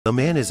The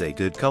man is a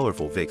good,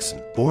 colorful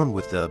vixen, born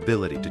with the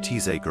ability to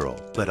tease a girl,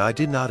 but I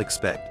did not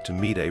expect to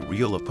meet a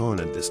real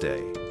opponent this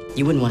day.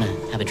 You wouldn't want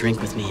to have a drink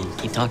with me and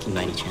keep talking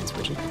by any chance,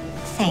 would you?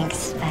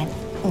 Thanks, but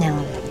no.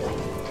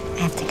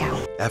 I have to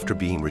go. After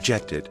being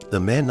rejected, the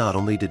man not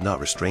only did not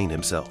restrain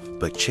himself,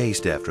 but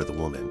chased after the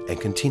woman and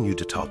continued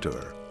to talk to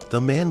her.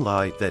 The man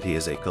lied that he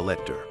is a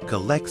collector,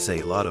 collects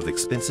a lot of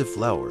expensive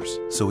flowers,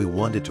 so he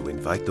wanted to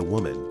invite the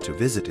woman to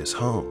visit his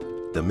home.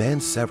 The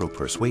man several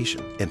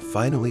persuasion and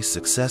finally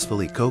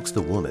successfully coaxed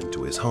the woman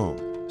to his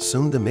home.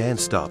 Soon the man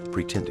stopped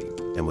pretending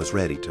and was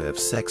ready to have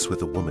sex with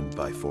the woman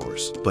by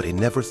force. But he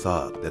never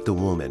thought that the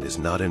woman is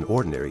not an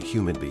ordinary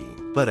human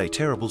being, but a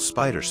terrible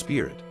spider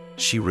spirit.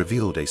 She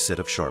revealed a set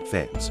of sharp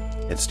fangs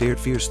and stared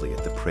fiercely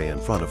at the prey in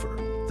front of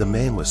her. The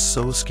man was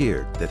so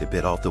scared that he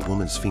bit off the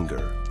woman's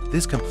finger.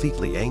 This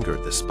completely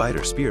angered the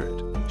spider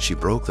spirit. She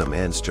broke the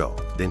man's jaw,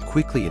 then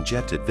quickly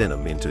injected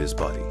venom into his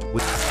body.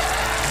 With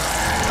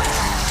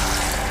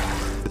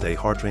a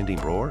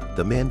heart-rending roar,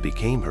 the man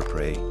became her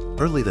prey.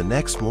 Early the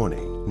next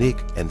morning, Nick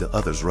and the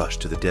others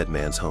rushed to the dead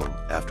man's home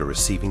after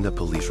receiving the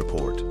police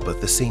report, but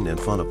the scene in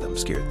front of them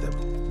scared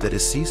them. The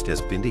deceased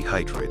has been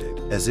dehydrated,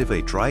 as if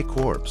a dry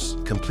corpse,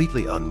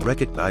 completely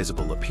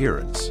unrecognizable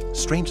appearance.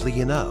 Strangely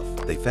enough,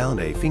 they found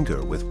a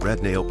finger with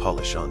red nail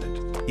polish on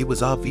it. It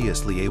was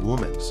obviously a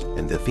woman's,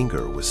 and the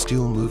finger was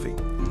still moving.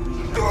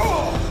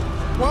 Oh,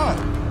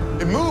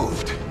 what? It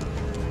moved!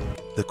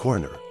 The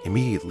coroner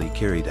immediately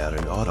carried out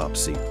an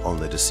autopsy on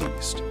the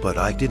deceased, but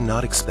I did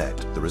not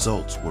expect the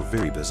results were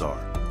very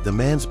bizarre. The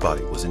man's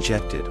body was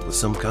injected with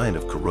some kind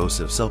of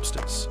corrosive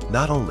substance.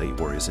 Not only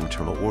were his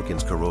internal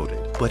organs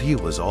corroded, but he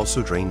was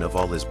also drained of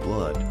all his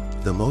blood.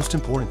 The most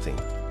important thing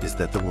is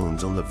that the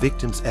wounds on the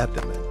victim's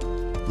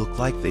abdomen look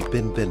like they've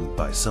been bitten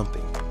by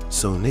something.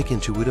 So Nick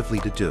intuitively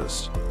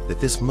deduced that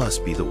this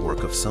must be the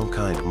work of some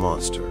kind of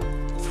monster.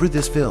 Through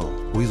this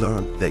film, we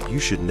learned that you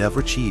should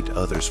never cheat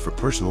others for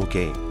personal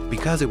gain,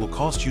 because it will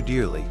cost you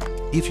dearly.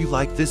 If you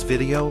like this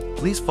video,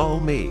 please follow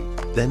me.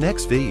 The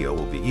next video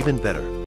will be even better.